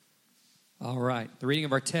All right. The reading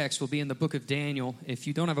of our text will be in the book of Daniel. If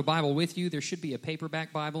you don't have a Bible with you, there should be a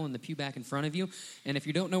paperback Bible in the pew back in front of you. And if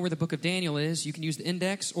you don't know where the book of Daniel is, you can use the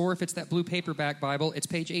index, or if it's that blue paperback Bible, it's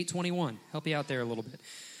page 821. Help you out there a little bit.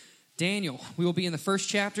 Daniel, we will be in the first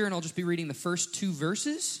chapter, and I'll just be reading the first two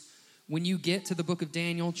verses. When you get to the book of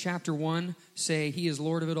Daniel, chapter 1, say, "He is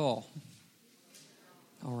Lord of it all."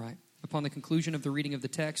 All right. Upon the conclusion of the reading of the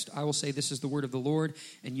text, I will say, "This is the word of the Lord,"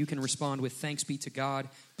 and you can respond with, "Thanks be to God."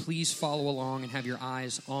 Please follow along and have your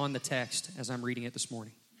eyes on the text as I'm reading it this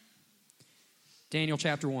morning. Daniel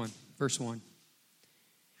chapter 1, verse 1.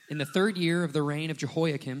 In the 3rd year of the reign of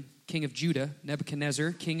Jehoiakim, king of Judah,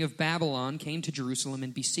 Nebuchadnezzar, king of Babylon, came to Jerusalem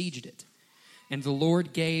and besieged it. And the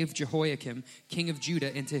Lord gave Jehoiakim, king of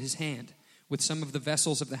Judah, into his hand, with some of the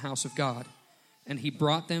vessels of the house of God. And he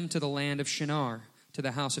brought them to the land of Shinar, to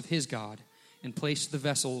the house of his God, and placed the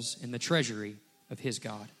vessels in the treasury of his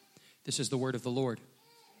God. This is the word of the Lord.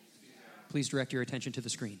 Please direct your attention to the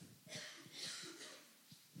screen.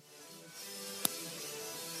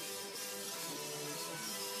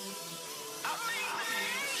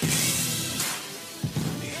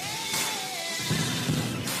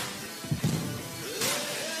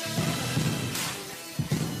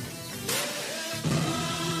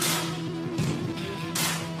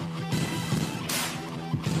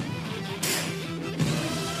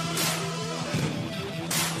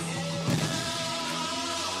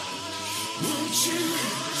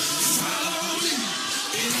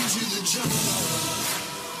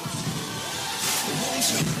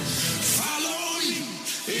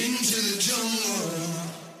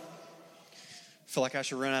 I feel like I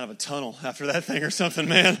should run out of a tunnel after that thing or something,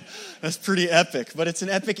 man. That's pretty epic. But it's an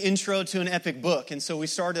epic intro to an epic book. And so we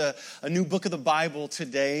start a new book of the Bible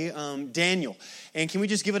today, Daniel. And can we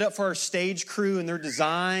just give it up for our stage crew and their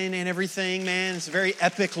design and everything, man? It's very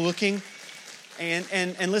epic looking.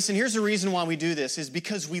 And listen, here's the reason why we do this, is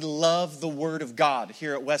because we love the Word of God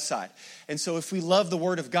here at Westside. And so if we love the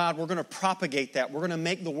Word of God, we're going to propagate that. We're going to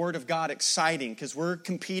make the Word of God exciting, because we're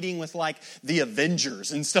competing with like the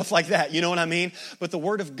Avengers and stuff like that. You know what I mean? But the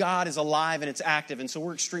Word of God is alive and it's active. And so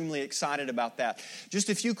we're extremely excited about that. Just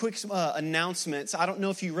a few quick announcements. I don't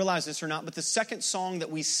know if you realize this or not, but the second song that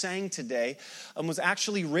we sang today was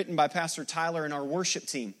actually written by Pastor Tyler and our worship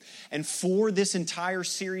team. And for this entire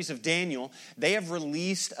series of Daniel, they have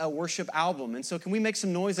released a worship album. And so can we make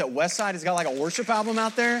some noise that Westside has got like a worship album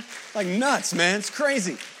out there? Like nuts, man. It's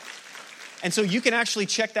crazy. And so you can actually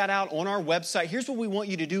check that out on our website. Here's what we want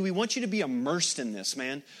you to do. We want you to be immersed in this,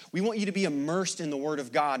 man. We want you to be immersed in the Word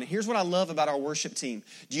of God. And here's what I love about our worship team.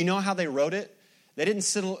 Do you know how they wrote it? They didn't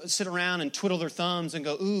sit around and twiddle their thumbs and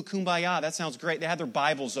go, "Ooh, kumbaya, that sounds great." They had their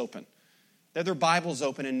Bibles open. They had their Bibles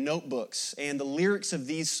open and notebooks. And the lyrics of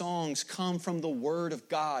these songs come from the Word of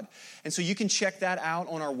God. And so you can check that out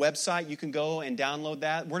on our website. You can go and download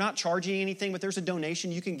that. We're not charging anything, but there's a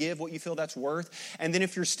donation. You can give what you feel that's worth. And then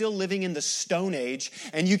if you're still living in the Stone Age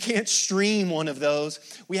and you can't stream one of those,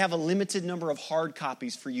 we have a limited number of hard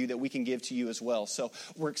copies for you that we can give to you as well. So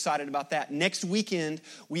we're excited about that. Next weekend,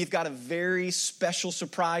 we've got a very special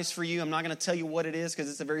surprise for you. I'm not going to tell you what it is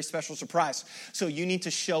because it's a very special surprise. So you need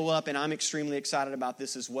to show up, and I'm extremely excited about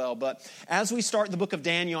this as well. But as we start the book of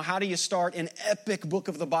Daniel, how do you start an epic book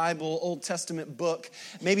of the Bible, Old Testament book?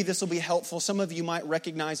 Maybe this will be helpful. Some of you might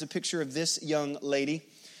recognize a picture of this young lady.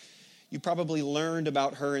 You probably learned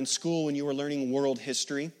about her in school when you were learning world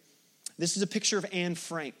history. This is a picture of Anne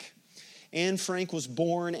Frank. Anne Frank was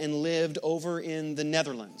born and lived over in the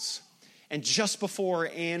Netherlands. And just before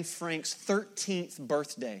Anne Frank's 13th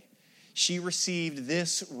birthday, she received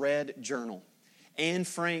this red journal. Anne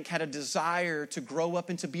Frank had a desire to grow up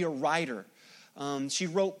and to be a writer. She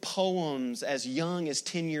wrote poems as young as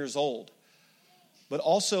 10 years old. But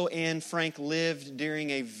also Anne Frank lived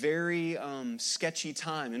during a very sketchy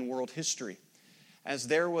time in world history, as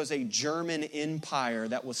there was a German empire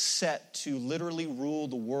that was set to literally rule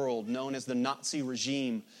the world, known as the Nazi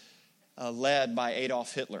regime, led by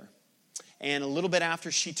Adolf Hitler. And a little bit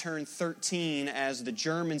after she turned 13, as the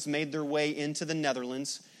Germans made their way into the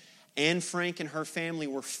Netherlands, Anne Frank and her family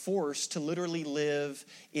were forced to literally live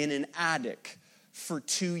in an attic for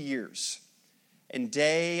 2 years. And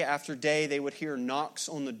day after day, they would hear knocks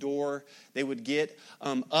on the door. They would get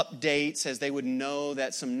updates as they would know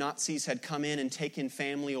that some Nazis had come in and taken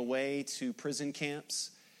family away to prison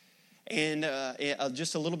camps. And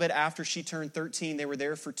just a little bit after she turned 13, they were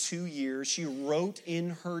there for 2 years. She wrote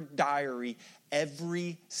in her diary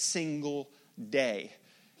every single day.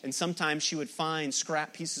 And sometimes she would find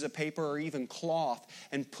scrap pieces of paper or even cloth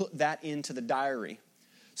and put that into the diary.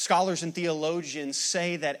 Scholars and theologians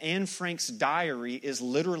say that Anne Frank's diary is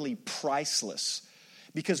literally priceless,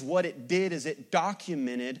 because what it did is it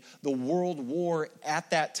documented the world war at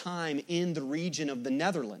that time in the region of the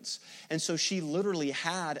Netherlands. And so she literally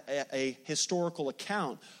had a historical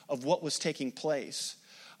account of what was taking place.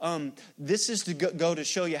 This is to go to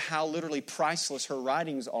show you how literally priceless her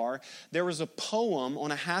writings are. There was a poem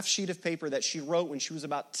on a half sheet of paper that she wrote when she was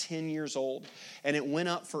about 10 years old, and it went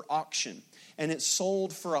up for auction, and it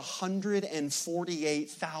sold for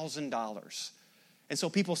 $148,000. And so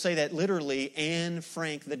people say that literally Anne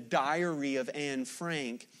Frank, the diary of Anne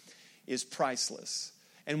Frank, is priceless.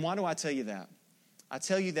 And why do I tell you that? I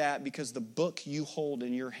tell you that because the book you hold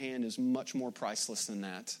in your hand is much more priceless than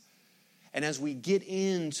that. And as we get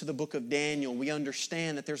into the book of Daniel, we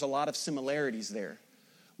understand that there's a lot of similarities there.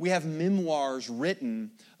 We have memoirs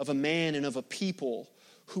written of a man and of a people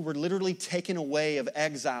who were literally taken away of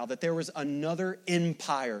exile, that there was another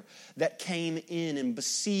empire that came in and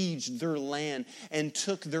besieged their land and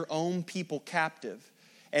took their own people captive.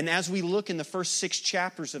 And as we look in the first 6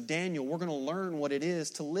 chapters of Daniel, we're going to learn what it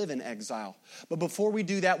is to live in exile. But before we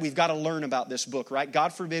do that, we've got to learn about this book, right?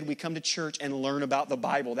 God forbid we come to church and learn about the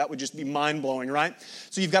Bible. That would just be mind-blowing, right?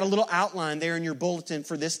 So you've got a little outline there in your bulletin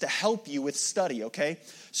for this to help you with study, okay?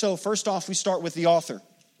 So first off, we start with the author.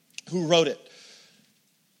 Who wrote it?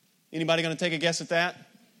 Anybody going to take a guess at that?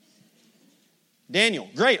 Daniel.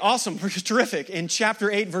 Great, awesome, terrific. In chapter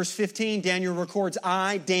 8, verse 15, Daniel records,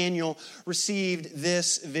 I, Daniel, received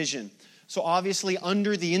this vision. So obviously,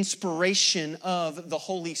 under the inspiration of the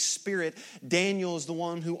Holy Spirit, Daniel is the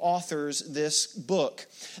one who authors this book.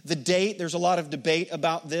 The date, there's a lot of debate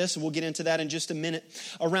about this, and we'll get into that in just a minute.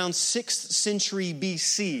 Around 6th century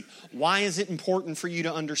BC. Why is it important for you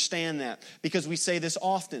to understand that? Because we say this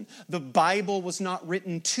often. The Bible was not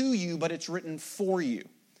written to you, but it's written for you.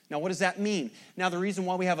 Now, what does that mean? Now, the reason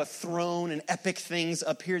why we have a throne and epic things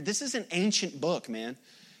up here, this is an ancient book, man.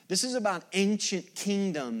 This is about ancient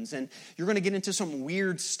kingdoms, and you're going to get into some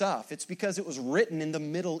weird stuff. It's because it was written in the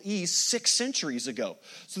Middle East 6 centuries ago.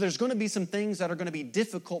 So there's going to be some things that are going to be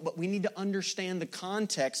difficult, but we need to understand the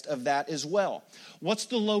context of that as well. What's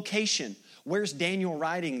the location? Where's Daniel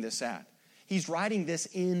writing this at? He's writing this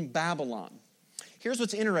in Babylon. Here's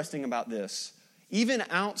what's interesting about this. Even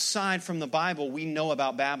outside from the Bible, we know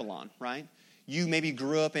about Babylon, right? You maybe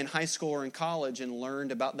grew up in high school or in college and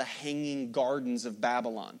learned about the hanging gardens of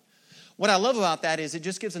Babylon. What I love about that is it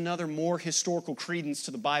just gives another more historical credence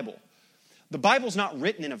to the Bible. The Bible's not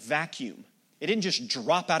written in a vacuum. It didn't just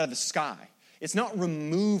drop out of the sky. It's not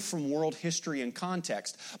removed from world history and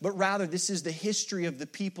context, but rather this is the history of the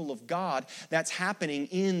people of God that's happening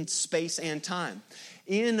in space and time.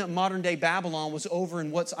 In modern day Babylon was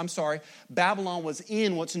Babylon was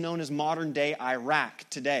in what's known as modern day Iraq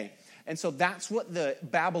today. And so that's what the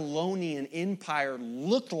Babylonian Empire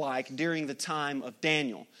looked like during the time of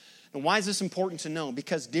Daniel. And why is this important to know?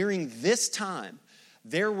 Because during this time,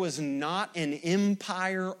 there was not an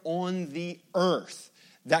empire on the earth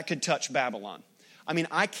that could touch Babylon. I mean,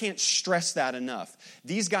 I can't stress that enough.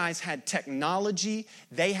 These guys had technology,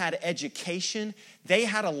 they had education, they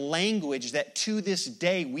had a language that to this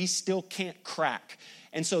day we still can't crack.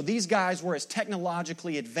 And so these guys were as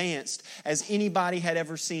technologically advanced as anybody had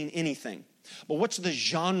ever seen anything. But what's the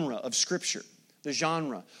genre of Scripture? The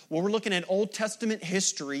genre. Well, we're looking at Old Testament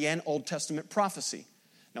history and Old Testament prophecy.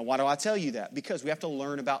 Now, why do I tell you that? Because we have to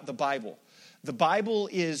learn about the Bible. The Bible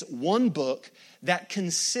is one book that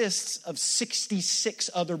consists of 66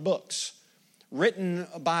 other books written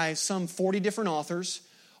by some 40 different authors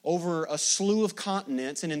over a slew of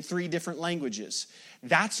continents and in 3 different languages.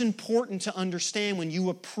 That's important to understand when you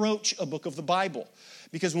approach a book of the Bible.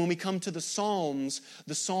 Because when we come to the Psalms,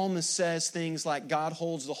 the psalmist says things like, God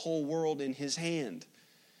holds the whole world in his hand.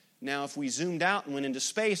 Now, if we zoomed out and went into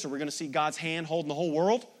space, are we going to see God's hand holding the whole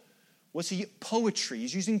world? What's he? Poetry.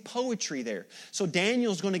 He's using poetry there. So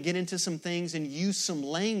Daniel's going to get into some things and use some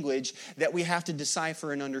language that we have to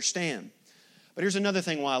decipher and understand. But here's another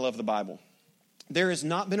thing why I love the Bible. There has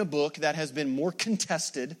not been a book that has been more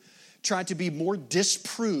contested, tried to be more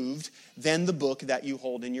disproved than the book that you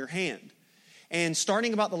hold in your hand. And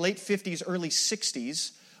starting about the late 50s, early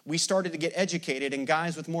 60s, we started to get educated, and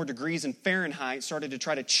guys with more degrees in Fahrenheit started to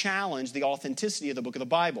try to challenge the authenticity of the book of the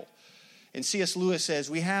Bible. And C.S. Lewis says,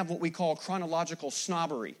 we have what we call chronological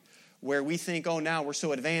snobbery, where we think, oh, now we're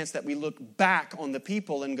so advanced that we look back on the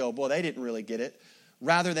people and go, boy, they didn't really get it.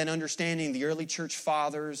 Rather than understanding the early church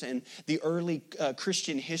fathers and the early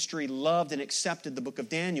Christian history loved and accepted the book of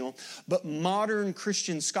Daniel. But modern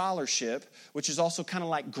Christian scholarship, which is also kind of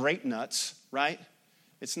like grape nuts, right?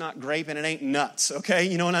 It's not grape and it ain't nuts, okay?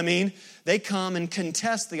 You know what I mean? They come and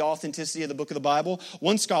contest the authenticity of the book of the Bible.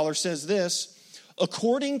 One scholar says this,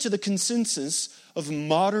 According to the consensus of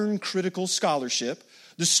modern critical scholarship,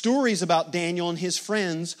 the stories about Daniel and his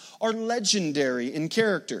friends are legendary in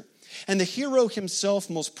character, and the hero himself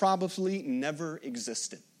most probably never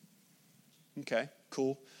existed. Okay,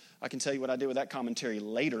 cool. I can tell you what I did with that commentary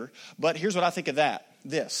later, but here's what I think of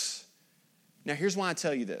this. Now, here's why I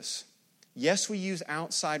tell you this. Yes, we use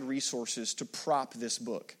outside resources to prop this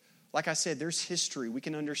book. Like I said, there's history. We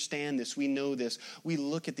can understand this. We know this. We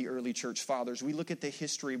look at the early church fathers. We look at the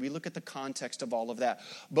history. We look at the context of all of that.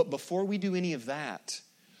 But before we do any of that,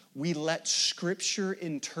 we let Scripture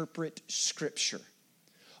interpret Scripture.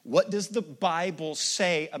 What does the Bible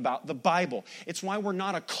say about the Bible? It's why we're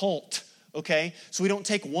not a cult, okay? So we don't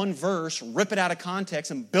take one verse, rip it out of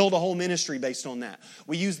context, and build a whole ministry based on that.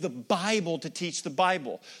 We use the Bible to teach the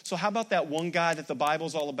Bible. So how about that one guy that the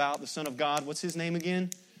Bible's all about, the Son of God? What's his name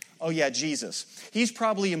again? Oh yeah, Jesus. He's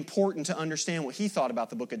probably important to understand what he thought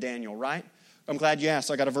about the book of Daniel, right? I'm glad you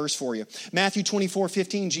asked. I got a verse for you. Matthew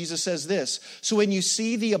 24:15, Jesus says this, "So when you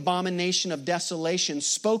see the abomination of desolation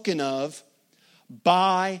spoken of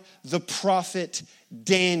by the prophet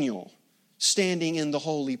Daniel standing in the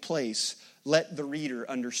holy place, let the reader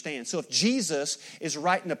understand." So if Jesus is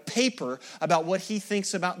writing a paper about what he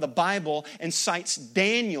thinks about the Bible and cites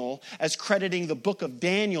Daniel as crediting the book of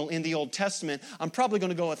Daniel in the Old Testament, I'm probably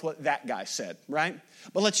going to go with what that guy said, right?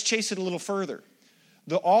 But let's chase it a little further.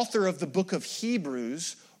 The author of the book of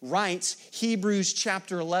Hebrews writes Hebrews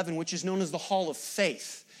chapter 11, which is known as the Hall of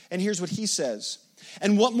Faith. And here's what he says.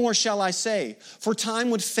 "And what more shall I say? For time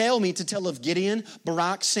would fail me to tell of Gideon,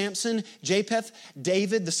 Barak, Samson, Japheth,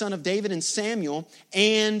 David, the son of David, and Samuel,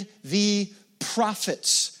 and the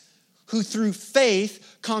prophets, who through faith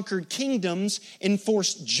conquered kingdoms,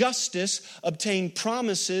 enforced justice, obtained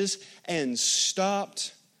promises, and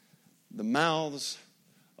stopped the mouths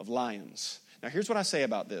of lions." Now, here's what I say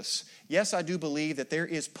about this. Yes, I do believe that there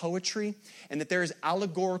is poetry and that there is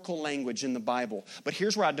allegorical language in the Bible. But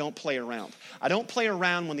here's where I don't play around. I don't play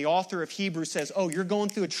around when the author of Hebrews says, oh, you're going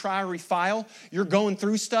through a try file, you're going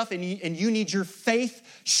through stuff, and you need your faith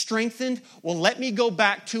strengthened. Well, let me go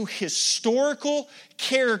back to historical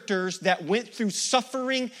characters that went through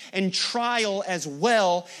suffering and trial as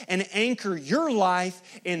well and anchor your life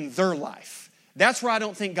in their life. That's where I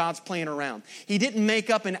don't think God's playing around. He didn't make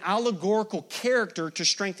up an allegorical character to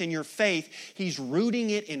strengthen your faith. He's rooting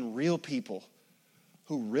it in real people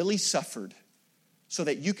who really suffered so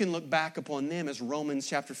that you can look back upon them, as Romans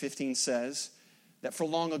chapter 15 says, that for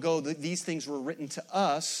long ago these things were written to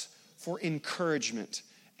us for encouragement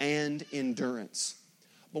and endurance.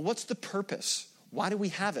 But what's the purpose? Why do we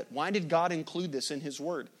have it? Why did God include this in His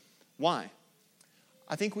Word? Why?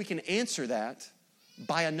 I think we can answer that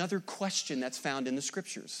by another question that's found in the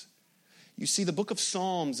Scriptures. You see, the book of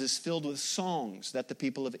Psalms is filled with songs that the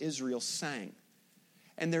people of Israel sang.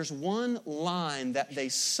 And there's one line that they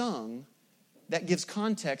sung that gives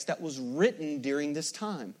context that was written during this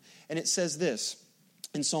time. And it says this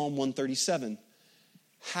in Psalm 137,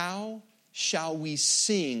 "How shall we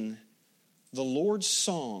sing the Lord's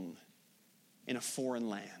song in a foreign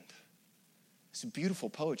land?" It's beautiful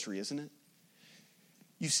poetry, isn't it?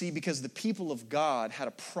 You see, because the people of God had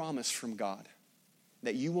a promise from God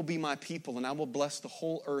that you will be my people and I will bless the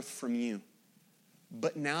whole earth from you.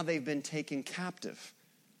 But now they've been taken captive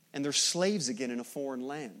and they're slaves again in a foreign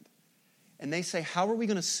land. And they say, how are we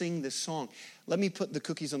going to sing this song? Let me put the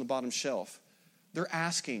cookies on the bottom shelf. They're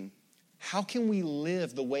asking, how can we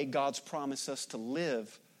live the way God's promised us to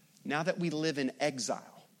live now that we live in exile?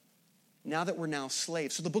 Now that we're now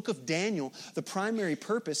slaves. So the book of Daniel, the primary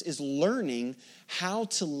purpose is learning how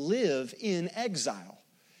to live in exile.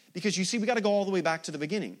 Because you see, we got to go all the way back to the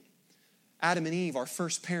beginning. Adam and Eve, our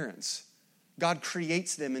first parents. God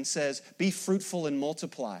creates them and says, be fruitful and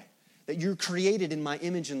multiply. That you're created in my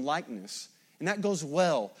image and likeness. And that goes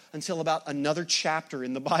well until about another chapter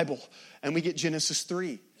in the Bible. And we get Genesis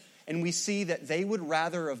 3. And we see that they would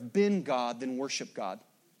rather have been God than worship God.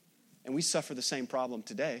 And we suffer the same problem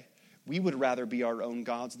today. We would rather be our own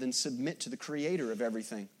gods than submit to the creator of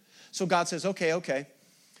everything. So God says, okay.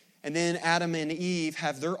 And then Adam and Eve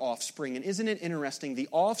have their offspring. And isn't it interesting? The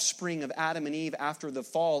offspring of Adam and Eve after the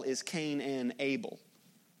fall is Cain and Abel.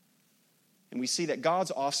 And we see that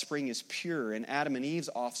God's offspring is pure, and Adam and Eve's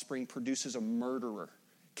offspring produces a murderer,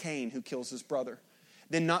 Cain, who kills his brother.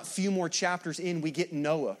 Then not few more chapters in, we get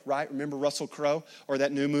Noah, right? Remember Russell Crowe or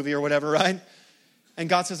that new movie or whatever, right? And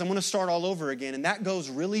God says, I'm going to start all over again. And that goes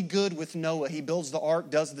really good with Noah. He builds the ark,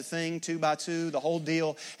 does the thing, 2 by 2, the whole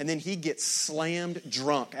deal. And then he gets slammed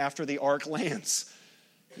drunk after the ark lands.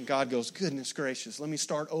 And God goes, goodness gracious, let me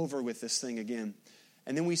start over with this thing again.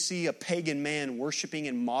 And then we see a pagan man worshiping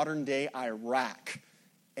in modern-day Iraq,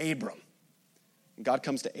 Abram. And God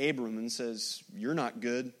comes to Abram and says, you're not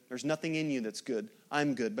good. There's nothing in you that's good.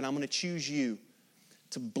 I'm good, but I'm going to choose you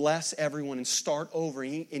to bless everyone and start over.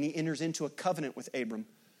 And he enters into a covenant with Abram,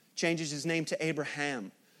 changes his name to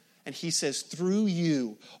Abraham. And he says, through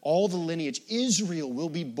you, all the lineage, Israel will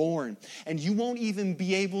be born. And you won't even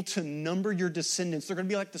be able to number your descendants. They're going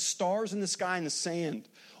to be like the stars in the sky and the sand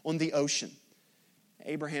on the ocean.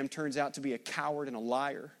 Abraham turns out to be a coward and a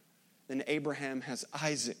liar. Then Abraham has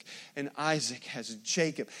Isaac, and Isaac has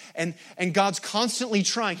Jacob. And God's constantly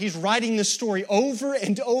trying. He's writing this story over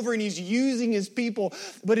and over, and he's using his people.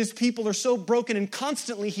 But his people are so broken, and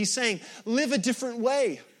constantly he's saying, live a different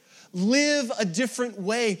way. Live a different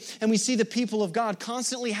way. And we see the people of God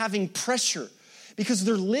constantly having pressure because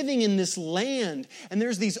they're living in this land, and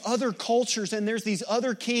there's these other cultures, and there's these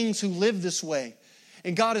other kings who live this way.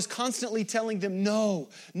 And God is constantly telling them, no,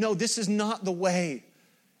 this is not the way.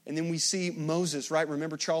 And then we see Moses, right?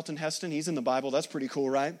 Remember Charlton Heston? He's in the Bible. That's pretty cool,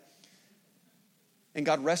 right? And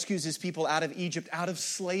God rescues his people out of Egypt, out of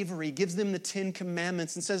slavery, gives them the 10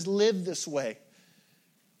 Commandments and says, live this way.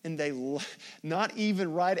 And they, not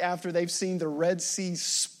even right after they've seen the Red Sea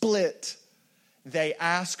split, they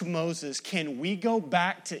ask Moses, can we go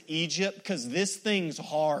back to Egypt? Because this thing's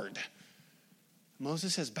hard.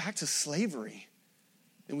 Moses says, back to slavery.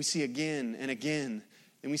 And we see again and again.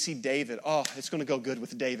 And we see David. Oh, it's going to go good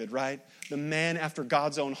with David, right? The man after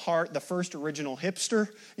God's own heart, the first original hipster.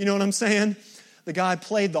 You know what I'm saying? The guy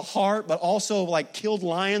played the harp, but also like killed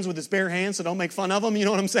lions with his bare hands, so don't make fun of him. You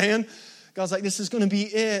know what I'm saying? God's like, this is going to be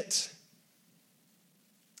it.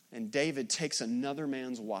 And David takes another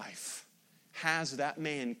man's wife, has that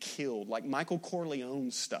man killed, like Michael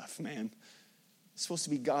Corleone stuff, man. It's supposed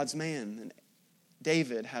to be God's man. And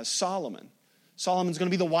David has Solomon. Solomon's going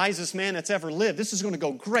to be the wisest man that's ever lived. This is going to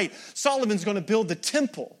go great. Solomon's going to build the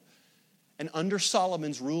temple. And under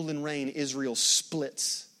Solomon's rule and reign, Israel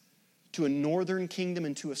splits to a northern kingdom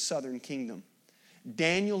and to a southern kingdom.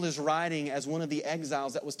 Daniel is writing as one of the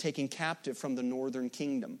exiles that was taken captive from the northern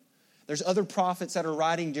kingdom. There's other prophets that are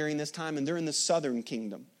writing during this time, and they're in the southern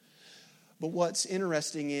kingdom. But what's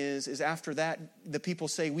interesting is after that, the people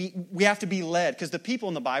say, we have to be led. Because the people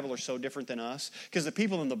in the Bible are so different than us. Because the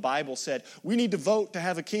people in the Bible said, we need to vote to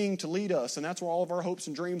have a king to lead us. And that's where all of our hopes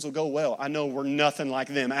and dreams will go well. I know we're nothing like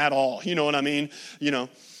them at all. You know what I mean? You know.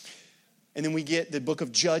 And then we get the book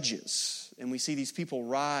of Judges. And we see these people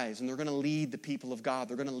rise. And they're going to lead the people of God.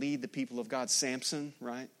 They're going to lead the people of God. Samson,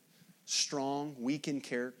 right? Strong, weak in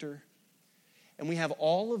character. And we have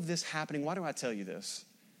all of this happening. Why do I tell you this?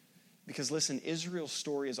 Because listen, Israel's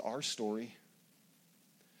story is our story.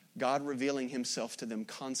 God revealing himself to them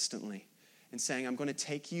constantly and saying, I'm going to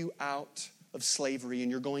take you out of slavery and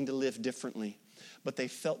you're going to live differently. But they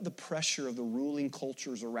felt the pressure of the ruling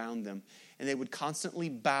cultures around them, and they would constantly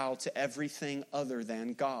bow to everything other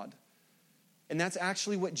than God. And that's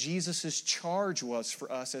actually what Jesus' charge was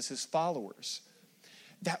for us as his followers.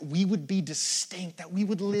 That we would be distinct, that we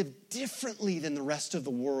would live differently than the rest of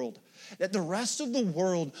the world. That the rest of the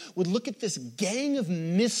world would look at this gang of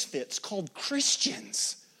misfits called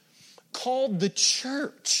Christians, called the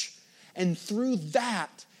church, and through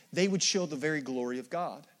that, they would show the very glory of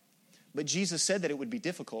God. But Jesus said that it would be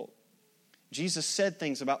difficult. Jesus said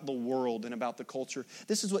things about the world and about the culture.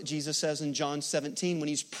 This is what Jesus says in John 17 when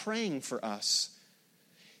he's praying for us.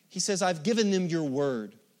 He says, I've given them your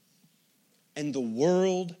word, and the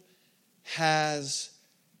world has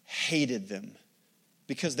hated them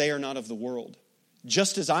because they are not of the world.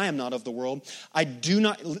 Just as I am not of the world, I do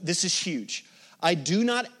not, this is huge, I do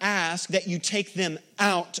not ask that you take them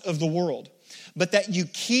out of the world, but that you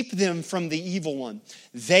keep them from the evil one.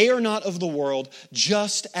 They are not of the world,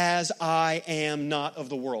 just as I am not of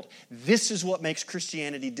the world. This is what makes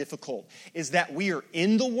Christianity difficult, is that we are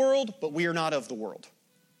in the world, but we are not of the world.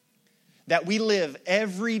 That we live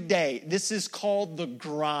every day. This is called the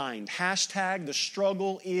grind. Hashtag the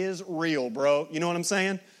struggle is real, bro. You know what I'm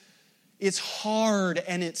saying? It's hard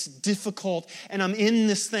and it's difficult, and I'm in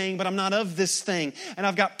this thing, but I'm not of this thing, and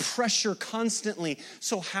I've got pressure constantly.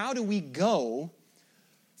 So how do we go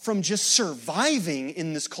from just surviving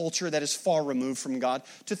in this culture that is far removed from God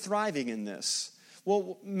to thriving in this?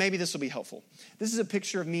 Well, maybe this will be helpful. This is a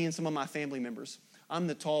picture of me and some of my family members. I'm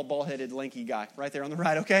the tall, bald-headed, lanky guy right there on the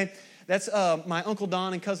right, okay? That's my Uncle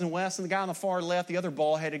Don and Cousin Wes, and the guy on the far left, the other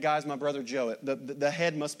bald-headed guy is my brother Joe. The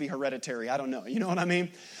head must be hereditary. I don't know. You know what I mean?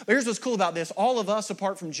 But here's what's cool about this. All of us,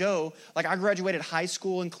 apart from Joe, like I graduated high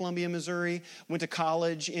school in Columbia, Missouri, went to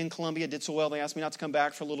college in Columbia, did so well, they asked me not to come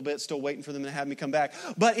back for a little bit, still waiting for them to have me come back.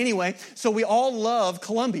 But anyway, so we all love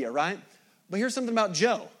Columbia, right? But here's something about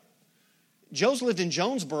Joe. Joe's lived in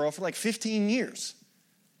Jonesboro for like 15 years.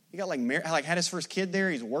 He got had his first kid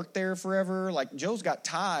there. He's worked there forever. Like, Joe's got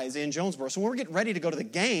ties in Jonesboro. So when we're getting ready to go to the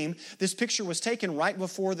game, this picture was taken right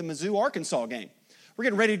before the Mizzou-Arkansas game. We're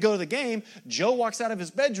getting ready to go to the game. Joe walks out of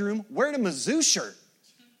his bedroom wearing a Mizzou shirt.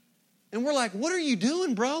 And we're like, what are you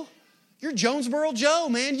doing, bro? You're Jonesboro Joe,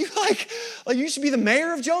 man. You like you should be the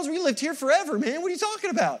mayor of Jonesboro. You lived here forever, man. What are you talking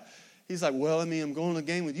about? He's like, well, I'm going to the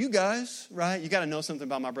game with you guys, right? You got to know something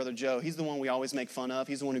about my brother Joe. He's the one we always make fun of.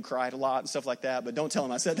 He's the one who cried a lot and stuff like that. But don't tell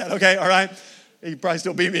him I said that, okay? All right? He'd probably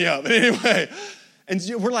still beat me up. But anyway, and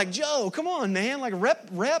we're like, Joe, come on, man. Like,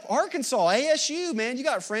 rep Arkansas, ASU, man. You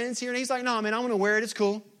got friends here. And he's like, no, man, I'm going to wear it. It's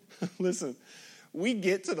cool. Listen, we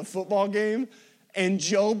get to the football game, and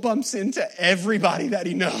Joe bumps into everybody that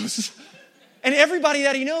he knows. And everybody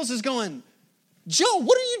that he knows is going, Joe,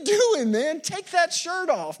 what are you doing, man? Take that shirt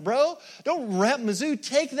off, bro. Don't rep Mizzou.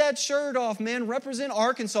 Take that shirt off, man. Represent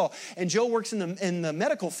Arkansas. And Joe works in the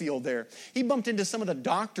medical field there. He bumped into some of the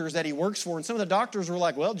doctors that he works for, and some of the doctors were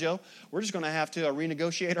like, well, Joe, we're just going to have to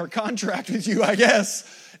renegotiate our contract with you, I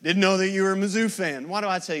guess. Didn't know that you were a Mizzou fan. Why do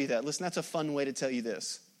I tell you that? Listen, that's a fun way to tell you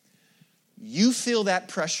this. You feel that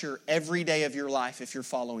pressure every day of your life if you're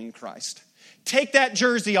following Christ. Take that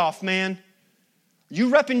jersey off, man. You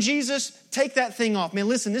repping Jesus? Take that thing off. Man,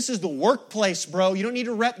 listen, this is the workplace, bro. You don't need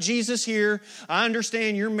to rep Jesus here. I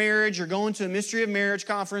understand your marriage. You're going to a Mystery of Marriage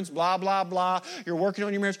conference, blah, blah, blah. You're working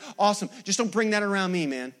on your marriage. Awesome. Just don't bring that around me,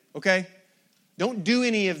 man, okay? Don't do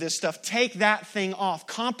any of this stuff. Take that thing off.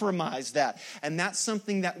 Compromise that. And that's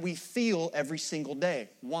something that we feel every single day.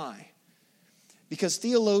 Why? Because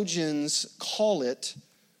theologians call it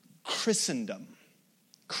Christendom.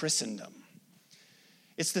 Christendom.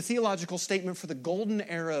 It's the theological statement for the golden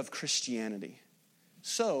era of Christianity.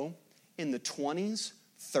 So, in the 20s,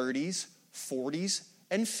 30s, 40s,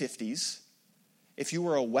 and 50s, if you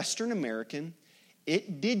were a Western American,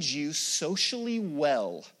 it did you socially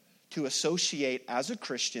well to associate as a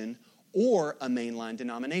Christian or a mainline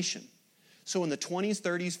denomination. So in the 20s,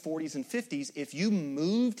 30s, 40s, and 50s, if you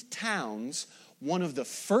moved towns, one of the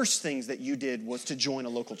first things that you did was to join a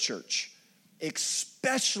local church,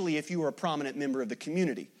 especially if you were a prominent member of the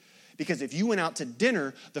community. Because if you went out to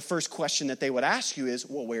dinner, the first question that they would ask you is,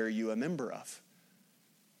 well, where are you a member of?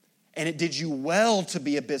 And it did you well to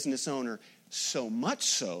be a business owner, so much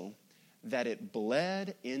so that it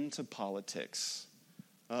bled into politics.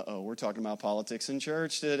 We're talking about politics in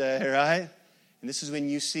church today, right? And this is when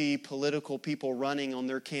you see political people running on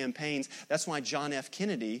their campaigns. That's why John F.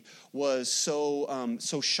 Kennedy was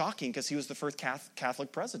so shocking, because he was the first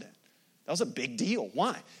Catholic president. That was a big deal.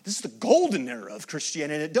 Why? This is the golden era of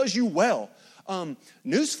Christianity, and it does you well.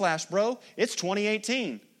 Newsflash, bro, it's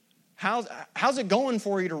 2018. How's it going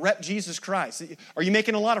for you to rep Jesus Christ? Are you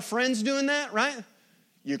making a lot of friends doing that, right?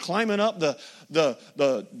 You climbing up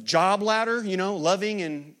the job ladder, loving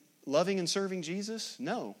and serving Jesus?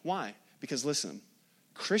 No. Why? Because listen,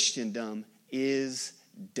 Christendom is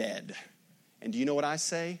dead. And do you know what I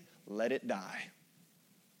say? Let it die.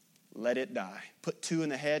 Let it die. Put 2 in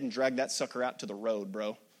the head and drag that sucker out to the road,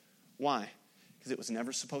 bro. Why? Because it was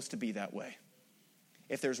never supposed to be that way.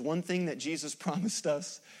 If there's one thing that Jesus promised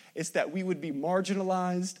us, it's that we would be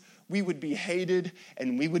marginalized, we would be hated,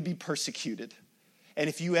 and we would be persecuted. And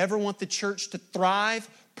if you ever want the church to thrive,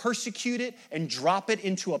 persecute it and drop it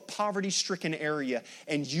into a poverty-stricken area,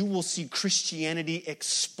 and you will see Christianity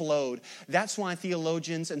explode. That's why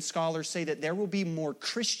theologians and scholars say that there will be more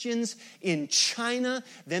Christians in China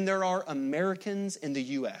than there are Americans in the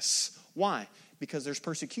U.S. Why? Because there's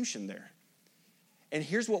persecution there. And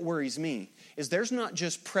here's what worries me, is there's not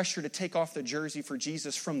just pressure to take off the jersey for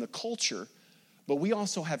Jesus from the culture, but we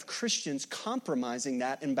also have Christians compromising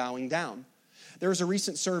that and bowing down. There was a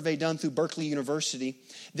recent survey done through Berkeley University.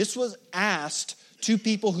 This was asked to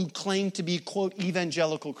people who claimed to be, quote,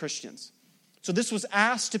 evangelical Christians. So this was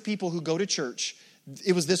asked to people who go to church.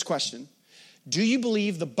 It was this question: do you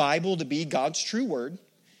believe the Bible to be God's true word,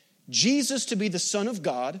 Jesus to be the Son of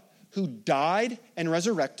God who died and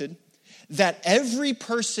resurrected, that every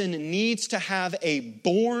person needs to have a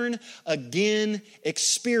born-again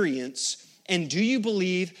experience, and do you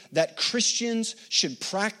believe that Christians should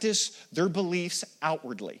practice their beliefs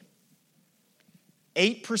outwardly?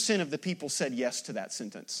 8% of the people said yes to that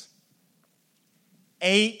sentence.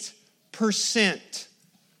 8%.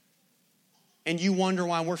 And you wonder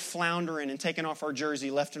why we're floundering and taking off our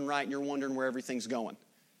jersey left and right, and you're wondering where everything's going.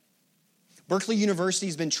 Berkeley University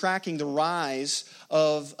has been tracking the rise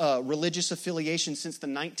of religious affiliation since the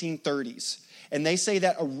 1930s. And they say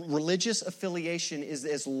that a religious affiliation is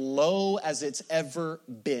as low as it's ever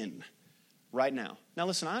been. right now. Now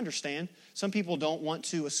listen, I understand. Some people don't want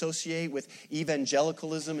to associate with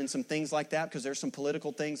evangelicalism and some things like that because there's some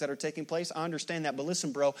political things that are taking place. I understand that. But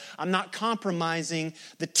listen, bro, I'm not compromising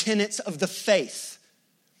the tenets of the faith.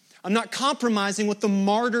 I'm not compromising what the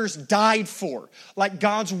martyrs died for, like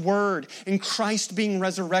God's word and Christ being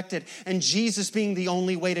resurrected and Jesus being the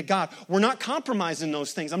only way to God. We're not compromising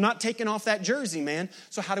those things. I'm not taking off that jersey, man.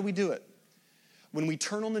 So how do we do it? When we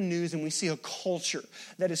turn on the news and we see a culture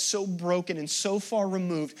that is so broken and so far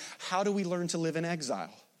removed, how do we learn to live in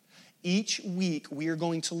exile? Each week we are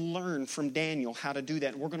going to learn from Daniel how to do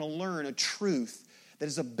that. We're going to learn a truth that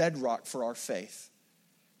is a bedrock for our faith.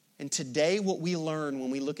 And today what we learn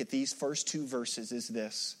when we look at these first two verses is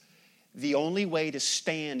this. The only way to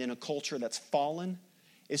stand in a culture that's fallen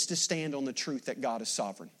is to stand on the truth that God is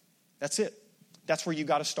sovereign. That's it. That's where you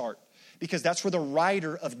got to start. Because that's where the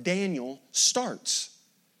writer of Daniel starts.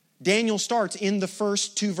 Daniel starts in the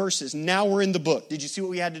first two verses. Now we're in the book. Did you see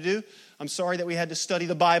what we had to do? I'm sorry that we had to study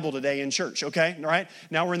the Bible today in church, okay? All right?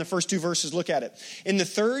 Now we're in the first two verses. Look at it. In the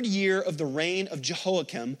 3rd year of the reign of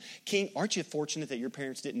Jehoiakim, king... Aren't you fortunate that your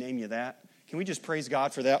parents didn't name you that? Can we just praise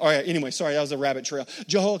God for that? All right, anyway, sorry, that was a rabbit trail.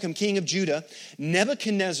 Jehoiakim, king of Judah.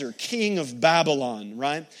 Nebuchadnezzar, king of Babylon,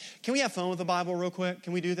 right? Can we have fun with the Bible real quick?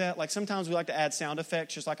 Can we do that? Like sometimes we like to add sound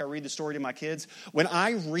effects, just like I read the story to my kids. When I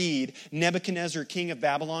read Nebuchadnezzar, king of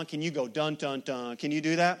Babylon, can you go dun, dun, dun? Can you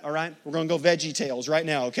do that? All right? We're going to go Veggie Tales right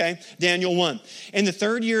now, okay? Daniel 1. In the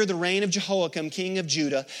 3rd year of the reign of Jehoiakim, king of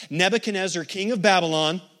Judah, Nebuchadnezzar, king of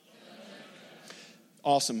Babylon...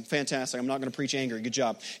 Awesome, fantastic. I'm not going to preach angry. Good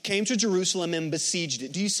job. Came to Jerusalem and besieged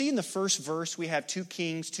it. Do you see in the first verse we have 2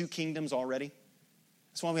 kings, 2 kingdoms already?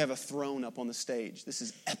 That's why we have a throne up on the stage. This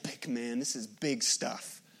is epic, man. This is big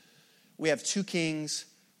stuff. We have 2 kings.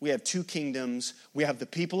 We have 2 kingdoms. We have the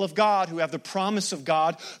people of God who have the promise of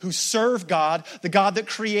God, who serve God, the God that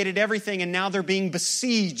created everything, and now they're being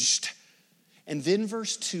besieged. And then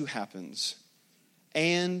verse 2 happens.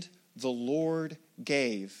 And the Lord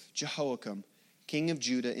gave Jehoiakim, king of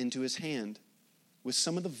Judah, into his hand with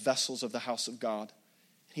some of the vessels of the house of God.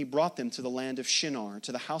 He brought them to the land of Shinar,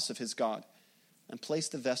 to the house of his God, and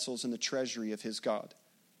placed the vessels in the treasury of his God.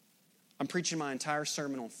 I'm preaching my entire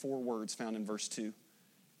sermon on 4 words found in verse 2.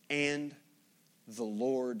 And the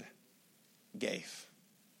Lord gave.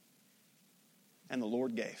 And the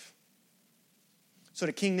Lord gave. So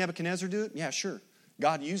did King Nebuchadnezzar do it? Yeah, sure.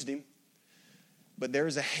 God used him. But there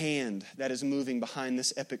is a hand that is moving behind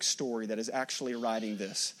this epic story that is actually writing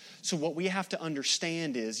this. So what we have to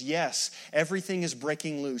understand is, yes, everything is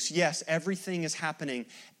breaking loose. Yes, everything is happening.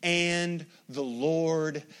 And the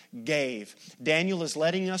Lord gave. Daniel is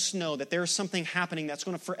letting us know that there is something happening that's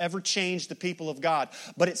going to forever change the people of God.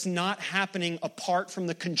 But it's not happening apart from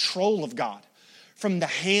the control of God, from the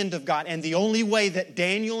hand of God. And the only way that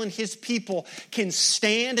Daniel and his people can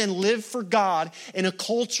stand and live for God in a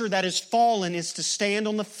culture that is fallen is to stand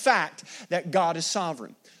on the fact that God is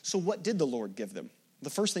sovereign. So what did the Lord give them?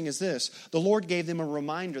 The first thing is this. The Lord gave them a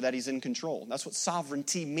reminder that he's in control. That's what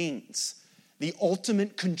sovereignty means. The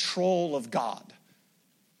ultimate control of God.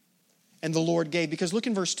 And the Lord gave, because look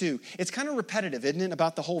in verse 2. It's kind of repetitive, isn't it,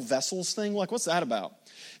 about the whole vessels thing? Like, what's that about?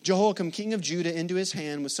 Jehoiakim, king of Judah, into his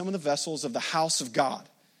hand with some of the vessels of the house of God.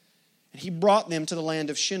 And he brought them to the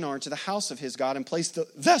land of Shinar, to the house of his God, and placed the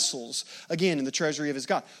vessels, again, in the treasury of his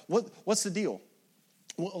God. What's the deal?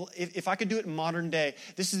 Well, if I could do it in modern day,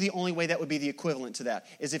 this is the only way that would be the equivalent to that,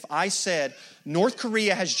 is if I said, North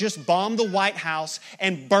Korea has just bombed the White House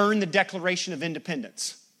and burned the Declaration of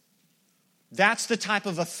Independence. That's the type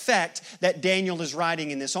of effect that Daniel is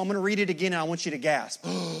writing in this. So I'm going to read it again, and I want you to gasp.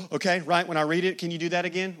 Okay, right? When I read it, can you do that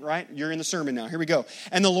again? Right? You're in the sermon now. Here we go.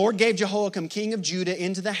 And the Lord gave Jehoiakim, king of Judah,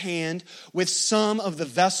 into the hand with some of the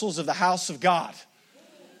vessels of the house of God.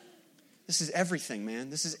 This is everything, man.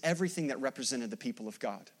 This is everything that represented the people of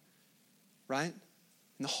God. Right?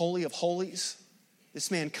 In the Holy of Holies,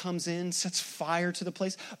 this man comes in, sets fire to the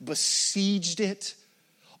place, besieged it.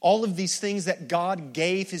 All of these things that God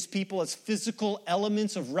gave his people as physical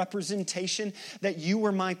elements of representation, that you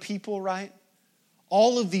were my people, right?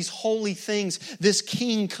 All of these holy things, this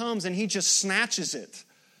king comes and he just snatches it.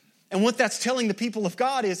 And what that's telling the people of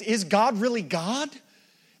God is God really God?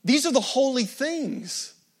 These are the holy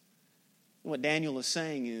things. What Daniel is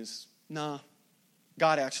saying is, nah,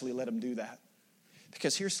 God actually let him do that.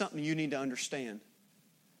 Because here's something you need to understand.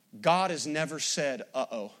 God has never said,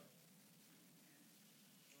 uh-oh.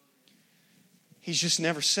 He's just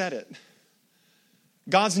never said it.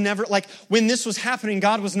 God's never, like, when this was happening,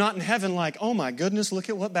 God was not in heaven like, oh my goodness, look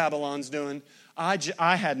at what Babylon's doing.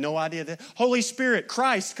 I had no idea that. Holy Spirit,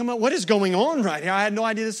 Christ, come on, what is going on right here? I had no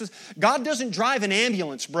idea this was. God doesn't drive an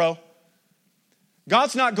ambulance, bro.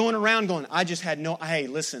 God's not going around going, hey,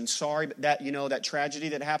 listen, sorry, but that tragedy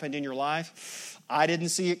that happened in your life, I didn't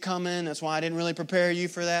see it coming. That's why I didn't really prepare you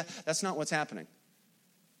for that. That's not what's happening.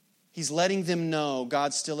 He's letting them know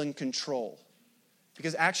God's still in control.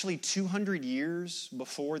 Because actually 200 years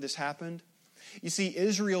before this happened, you see,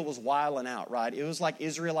 Israel was wilding out, right? It was like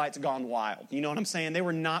Israelites gone wild. You know what I'm saying? They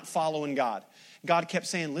were not following God. God kept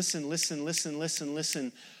saying, listen, listen, listen, listen,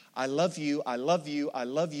 listen. I love you, I love you, I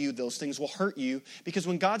love you. Those things will hurt you. Because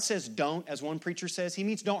when God says don't, as one preacher says, he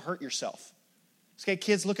means don't hurt yourself. Okay,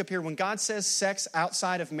 kids, look up here. When God says sex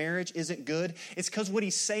outside of marriage isn't good, it's because what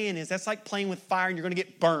he's saying is that's like playing with fire and you're going to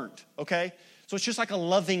get burned, okay? So it's just like a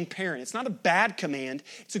loving parent. It's not a bad command.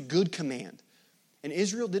 It's a good command. And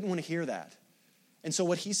Israel didn't want to hear that. And so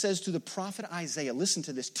what he says to the prophet Isaiah, listen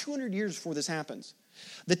to this, 200 years before this happens.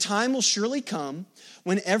 The time will surely come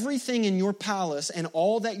when everything in your palace and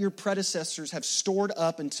all that your predecessors have stored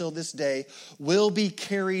up until this day will be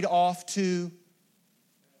carried off to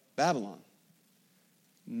Babylon.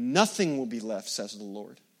 Nothing will be left, says the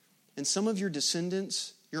Lord. And some of your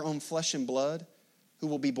descendants, your own flesh and blood, who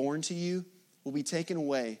will be born to you, will be taken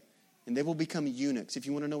away, and they will become eunuchs. If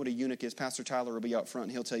you want to know what a eunuch is, Pastor Tyler will be out front,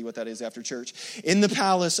 and he'll tell you what that is after church. In the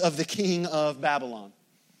palace of the king of Babylon.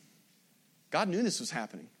 God knew this was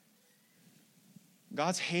happening.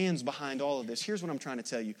 God's hands behind all of this. Here's what I'm trying to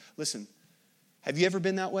tell you. Listen, have you ever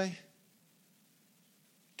been that way?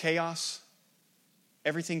 Chaos.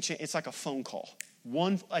 Everything changed. It's like a phone call.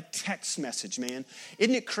 A text message, man.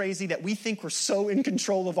 Isn't it crazy that we think we're so in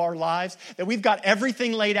control of our lives that we've got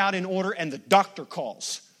everything laid out in order and the doctor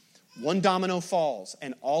calls. One domino falls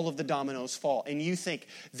and all of the dominoes fall. And you think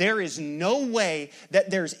there is no way that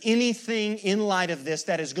there's anything in light of this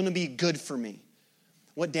that is going to be good for me.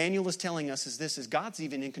 What Daniel is telling us is God's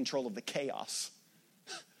even in control of the chaos.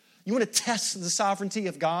 You want to test the sovereignty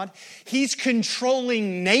of God? He's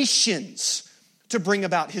controlling nations to bring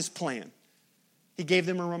about his plan. He gave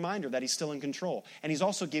them a reminder that he's still in control. And he's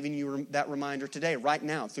also giving you that reminder today, right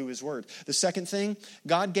now, through his word. The second thing,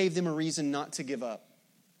 God gave them a reason not to give up.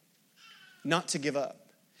 Not to give up.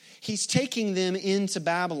 He's taking them into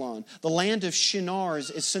Babylon. The land of Shinar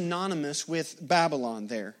is synonymous with Babylon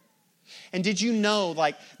there. And did you know,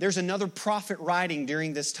 there's another prophet writing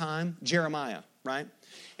during this time? Jeremiah, right?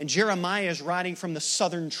 And Jeremiah is writing from the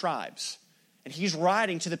southern tribes. And he's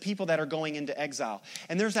writing to the people that are going into exile.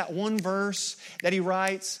 And there's that one verse that he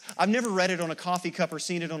writes. I've never read it on a coffee cup or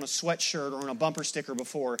seen it on a sweatshirt or on a bumper sticker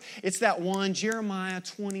before. It's that one, Jeremiah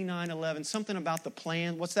 29:11, something about the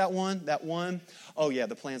plan. What's that one? That one? Oh yeah,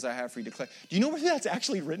 the plans I have for you to declare. Do you know where that's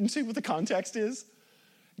actually written to, what the context is?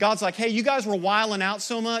 God's like, hey, you guys were wiling out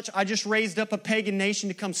so much, I just raised up a pagan nation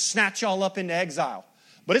to come snatch y'all up into exile.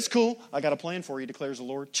 But it's cool. I got a plan for you, declares the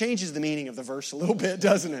Lord. Changes the meaning of the verse a little bit,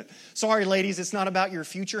 doesn't it? Sorry, ladies, it's not about your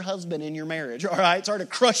future husband in your marriage, all right? It's hard to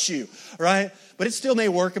crush you, all right? But it still may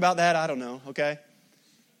work about that. I don't know, okay?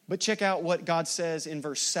 But check out what God says in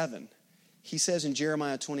verse 7. He says in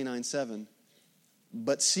Jeremiah 29:7,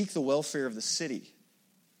 but seek the welfare of the city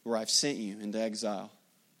where I've sent you into exile.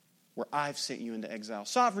 Where I've sent you into exile.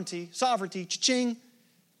 Sovereignty, cha-ching.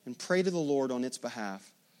 And pray to the Lord on its behalf.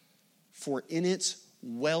 For in its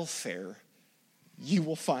welfare, you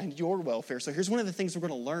will find your welfare. So here's one of the things we're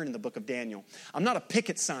going to learn in the book of Daniel. I'm not a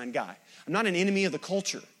picket sign guy. I'm not an enemy of the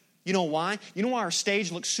culture. You know why? You know why our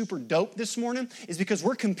stage looks super dope this morning? Is because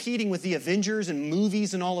we're competing with the Avengers and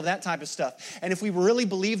movies and all of that type of stuff. And if we really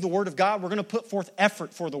believe the Word of God, we're going to put forth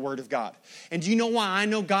effort for the Word of God. And do you know why I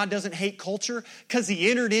know God doesn't hate culture? Because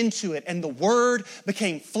He entered into it and the Word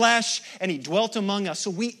became flesh and He dwelt among us.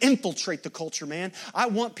 So we infiltrate the culture, man. I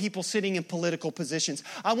want people sitting in political positions.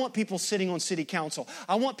 I want people sitting on city council.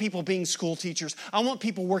 I want people being school teachers. I want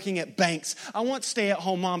people working at banks. I want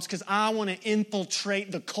stay-at-home moms because I want to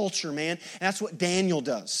infiltrate the culture. Man. And that's what Daniel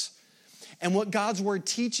does. And what God's word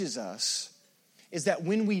teaches us is that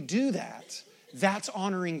when we do that, that's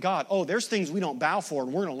honoring God. Oh, there's things we don't bow for,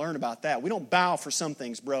 and we're going to learn about that. We don't bow for some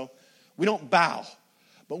things, bro. We don't bow.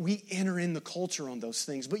 But we enter in the culture on those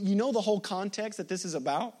things. But you know the whole context that this is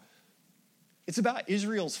about? It's about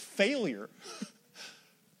Israel's failure.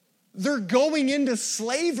 They're going into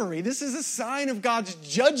slavery. This is a sign of God's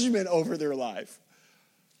judgment over their life.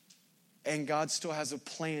 And God still has a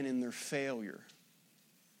plan in their failure.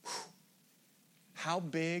 Whew. How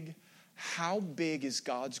big is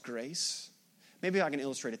God's grace? Maybe I can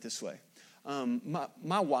illustrate it this way.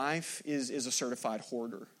 My wife is a certified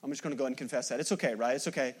hoarder. I'm just going to go ahead and confess that. It's okay, right? It's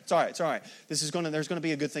okay. It's all right. It's all right. There's going to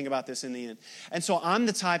be a good thing about this in the end. And so I'm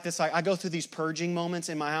the type that's like, I go through these purging moments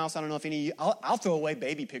in my house. I don't know if any of you, I'll throw away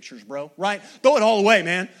baby pictures, bro, right? Throw it all away,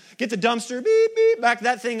 man. Get the dumpster, beep, beep, back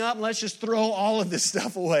that thing up, and let's just throw all of this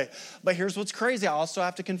stuff away. But here's what's crazy. I also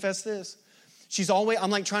have to confess this. I'm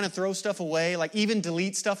like trying to throw stuff away, like even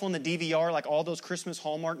delete stuff on the DVR, like all those Christmas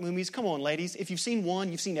Hallmark movies. Come on, ladies. If you've seen one,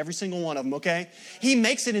 you've seen every single one of them, okay? He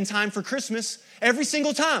makes it in time for Christmas every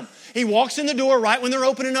single time. He walks in the door right when they're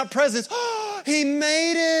opening up presents. Oh, he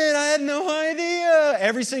made it. I had no idea.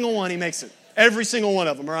 Every single one, he makes it. Every single one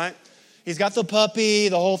of them, all right? He's got the puppy,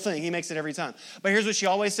 the whole thing. He makes it every time. But here's what she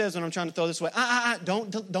always says when I'm trying to throw this away.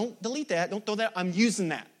 Don't delete that. Don't throw that. I'm using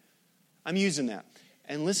that.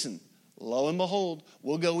 And listen. Lo and behold,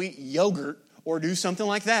 we'll go eat yogurt or do something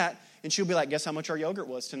like that. And she'll be like, guess how much our yogurt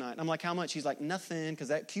was tonight? And I'm like, how much? She's like, nothing, because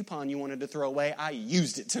that coupon you wanted to throw away, I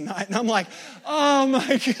used it tonight. And I'm like, oh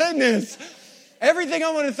my goodness. Everything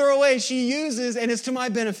I want to throw away, she uses, and it's to my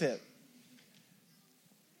benefit.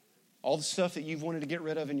 All the stuff that you've wanted to get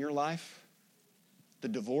rid of in your life, the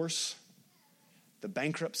divorce, the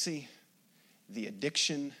bankruptcy, the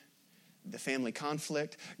addiction, the family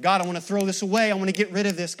conflict. God, I want to throw this away. I want to get rid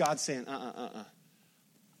of this. God's saying,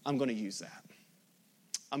 I'm going to use that.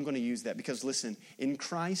 I'm going to use that because, listen, in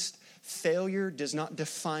Christ, failure does not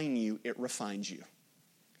define you. It refines you.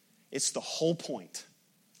 It's the whole point.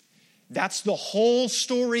 That's the whole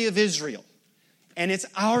story of Israel. And it's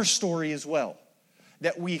our story as well.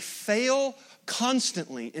 That we fail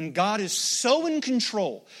constantly, and God is so in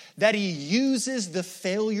control that He uses the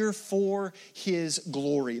failure for His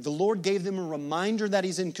glory. The Lord gave them a reminder that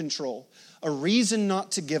He's in control, a reason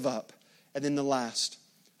not to give up, and then the last,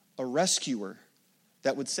 a rescuer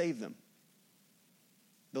that would save them.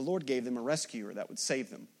 The Lord gave them a rescuer that would save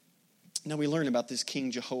them. Now we learn about this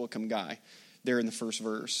King Jehoiakim guy there in the first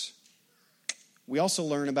verse. We also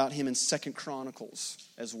learn about him in 2 Chronicles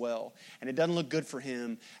as well. And it doesn't look good for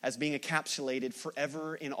him as being encapsulated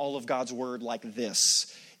forever in all of God's word like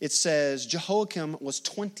this. It says, Jehoiakim was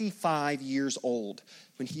 25 years old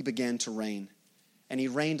when he began to reign. And he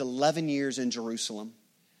reigned 11 years in Jerusalem.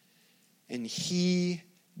 And he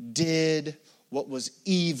did what was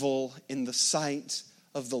evil in the sight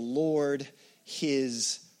of the Lord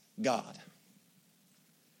his God.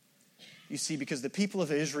 You see, because the people of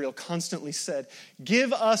Israel constantly said,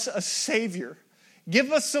 give us a Savior. Give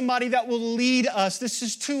us somebody that will lead us. This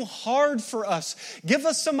is too hard for us. Give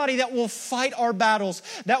us somebody that will fight our battles,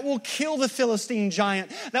 that will kill the Philistine giant,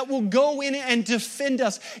 that will go in and defend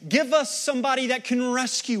us. Give us somebody that can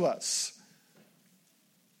rescue us.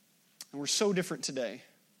 And we're so different today.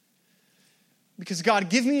 Because God,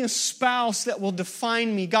 give me a spouse that will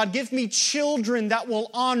define me. God, give me children that will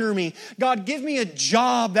honor me. God, give me a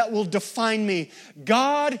job that will define me.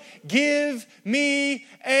 God, give me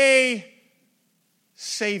a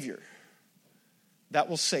Savior that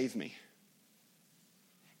will save me.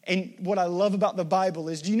 And what I love about the Bible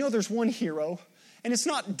is, do you know there's one hero? And it's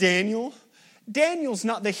not Daniel. Daniel's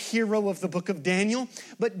not the hero of the book of Daniel,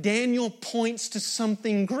 but Daniel points to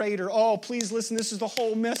something greater. Oh, please listen, this is the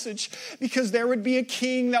whole message. Because there would be a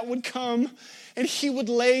king that would come and he would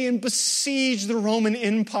lay and besiege the Roman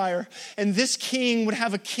Empire. And this king would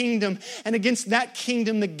have a kingdom. And against that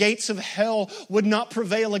kingdom, the gates of hell would not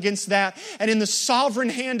prevail against that. And in the sovereign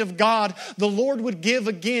hand of God, the Lord would give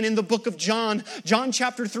again in the book of John, John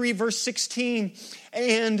chapter 3, verse 16.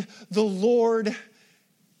 And the Lord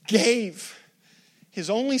gave His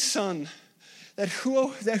only Son, that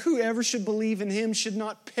whoever should believe in Him should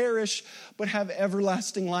not perish, but have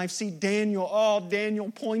everlasting life. See,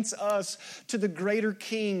 Daniel points us to the greater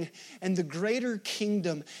King and the greater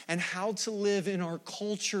kingdom and how to live in our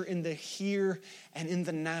culture in the here and in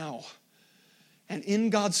the now. And in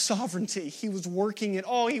God's sovereignty, He was working it.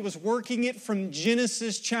 Oh, He was working it from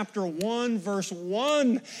Genesis chapter 1, verse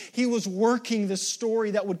 1. He was working the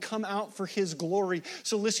story that would come out for His glory.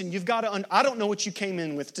 So listen, you've got to, I don't know what you came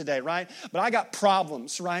in with today, right? But I got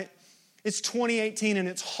problems, right? It's 2018 and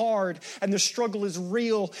it's hard and the struggle is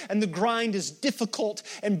real and the grind is difficult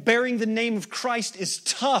and bearing the name of Christ is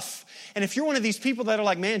tough. And if you're one of these people that are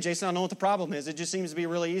like, man, Jason, I know what the problem is. It just seems to be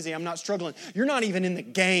really easy. I'm not struggling. You're not even in the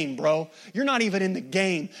game, bro. You're not even in the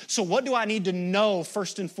game. So what do I need to know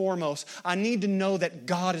first and foremost? I need to know that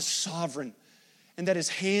God is sovereign and that His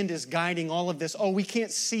hand is guiding all of this. Oh, we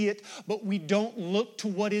can't see it, but we don't look to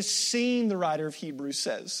what is seen, the writer of Hebrews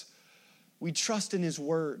says. We trust in His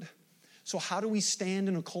word. So how do we stand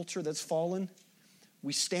in a culture that's fallen?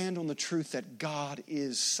 We stand on the truth that God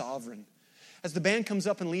is sovereign. As the band comes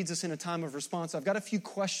up and leads us in a time of response, I've got a few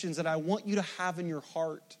questions that I want you to have in your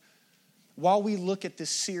heart while we look at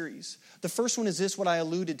this series. The first one is this, what I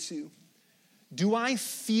alluded to. Do I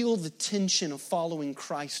feel the tension of following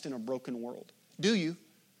Christ in a broken world? Do you?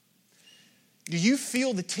 Do you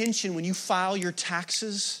feel the tension when you file your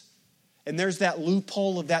taxes and there's that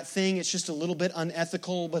loophole of that thing? It's just a little bit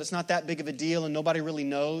unethical, but it's not that big of a deal and nobody really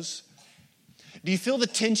knows. Do you feel the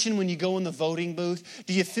tension when you go in the voting booth?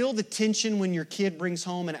 Do you feel the tension when your kid brings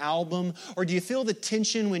home an album? Or do you feel the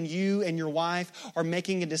tension when you and your wife are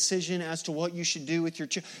making a decision as to what you should do with your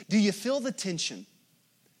children? Do you feel the tension?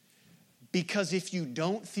 Because if you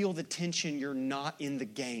don't feel the tension, you're not in the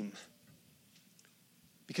game.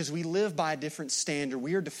 Because we live by a different standard.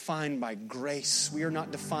 We are defined by grace. We are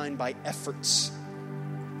not defined by efforts.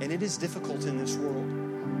 And it is difficult in this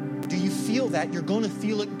world. Do you feel that? You're going to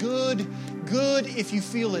feel it good if you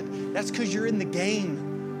feel it. That's because you're in the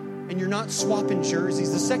game and you're not swapping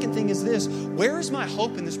jerseys. The second thing is this. Where is my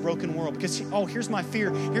hope in this broken world? Because, here's my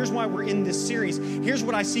fear. Here's why we're in this series. Here's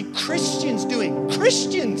what I see Christians doing.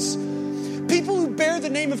 Christians. People who bear the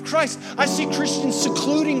name of Christ. I see Christians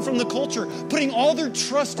secluding from the culture, putting all their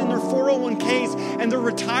trust in their 401ks and their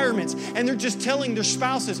retirements. And they're just telling their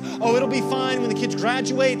spouses, it'll be fine when the kids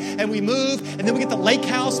graduate and we move. And then we get the lake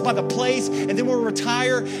house by the place. And then we'll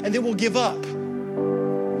retire and then we'll give up.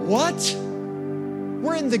 What?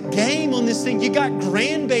 We're in the game on this thing. You got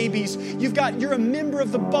grandbabies. You're a member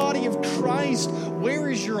of the body of Christ. Where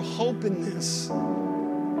is your hope in this?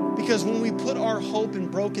 Because when we put our hope in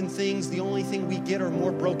broken things, the only thing we get are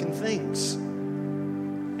more broken things.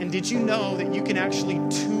 And did you know that you can actually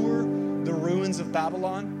tour the ruins of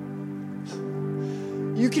Babylon?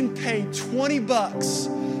 You can pay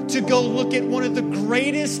 $20 to go look at one of the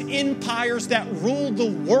greatest empires that ruled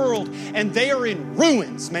the world, and they are in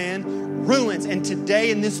ruins, man. Ruins. And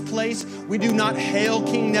today in this place, we do not hail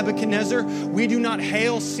King Nebuchadnezzar. We do not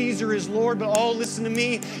hail Caesar as Lord. But listen to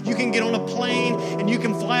me. You can get on a plane and you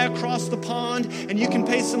can fly across the pond and you can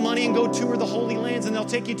pay some money and go tour the Holy Lands, and they'll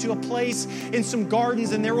take you to a place in some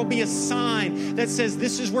gardens, and there will be a sign that says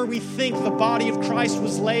this is where we think the body of Christ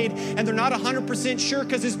was laid. And they're not 100% sure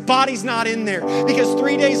because his body's not in there. Because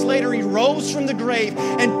 3 days later, he rose from the grave.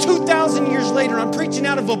 And 2,000 years later, I'm preaching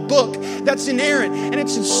out of a book that's inerrant and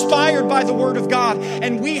it's inspired by the Word of God.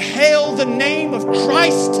 And we hail the name of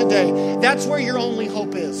Christ today. That's where your only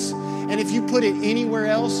hope is. And if you put it anywhere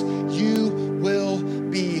else, you will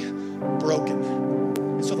be broken.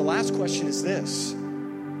 And so the last question is this.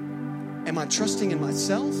 Am I trusting in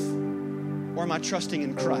myself or am I trusting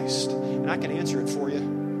in Christ? And I can answer it for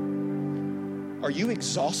you. Are you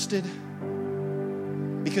exhausted?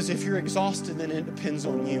 Because if you're exhausted, then it depends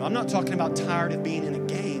on you. I'm not talking about tired of being in a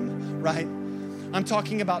game, right? I'm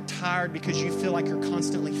talking about tired because you feel like you're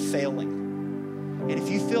constantly failing. And if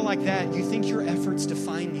you feel like that, you think your efforts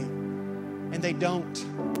define you. And they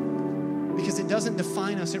don't. Because it doesn't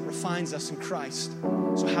define us, it refines us in Christ.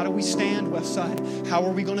 So how do we stand, Westside? How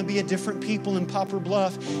are we going to be a different people in Poplar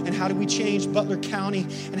Bluff? And how do we change Butler County?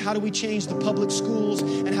 And how do we change the public schools?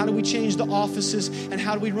 And how do we change the offices? And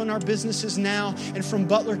how do we run our businesses now? And from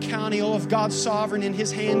Butler County, if God's sovereign and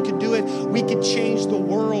His hand could do it, we could change the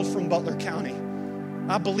world from Butler County.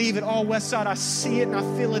 I believe it all, Westside. I see it and I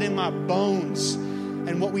feel it in my bones.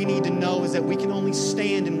 And what we need to know is that we can only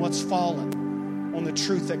stand in what's fallen on the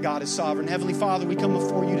truth that God is sovereign. Heavenly Father, we come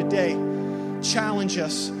before you today. Challenge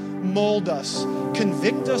us, mold us,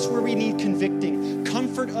 convict us where we need convicting,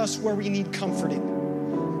 comfort us where we need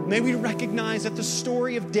comforting. May we recognize that the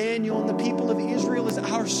story of Daniel and the people of Israel is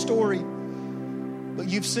our story. But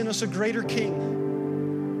you've sent us a greater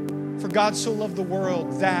king. For God so loved the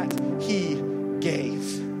world that He gave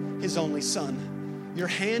His only Son. Your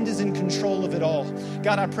hand is in control of it all.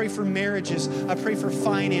 God, I pray for marriages. I pray for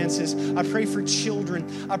finances. I pray for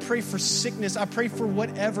children. I pray for sickness. I pray for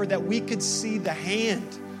whatever, that we could see the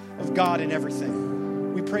hand of God in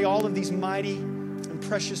everything. We pray all of these mighty and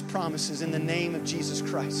precious promises in the name of Jesus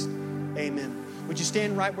Christ. Amen. Would you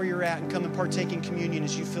stand right where you're at and come and partake in communion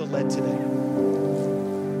as you feel led today?